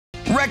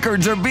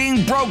records are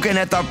being broken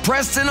at the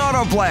Preston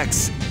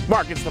Autoplex.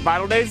 Mark, it's the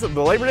final days of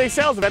the Labor Day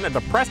sales event at the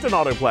Preston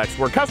Autoplex,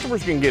 where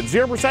customers can get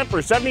 0%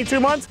 for 72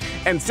 months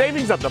and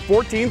savings up to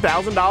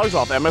 $14,000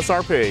 off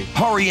MSRP.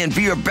 Hurry in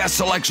for your best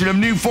selection of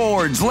new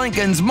Fords,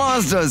 Lincolns,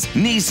 Mazdas,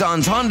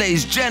 Nissans,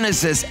 Hyundais,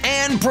 Genesis,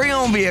 and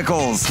pre-owned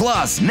vehicles.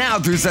 Plus, now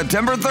through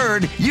September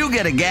 3rd, you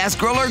get a gas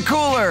grill or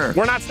cooler.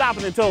 We're not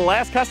stopping until the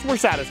last customer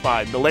is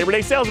satisfied. The Labor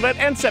Day sales event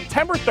ends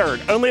September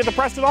 3rd, only at the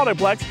Preston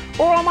Autoplex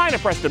or online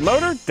at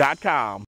PrestonMotor.com.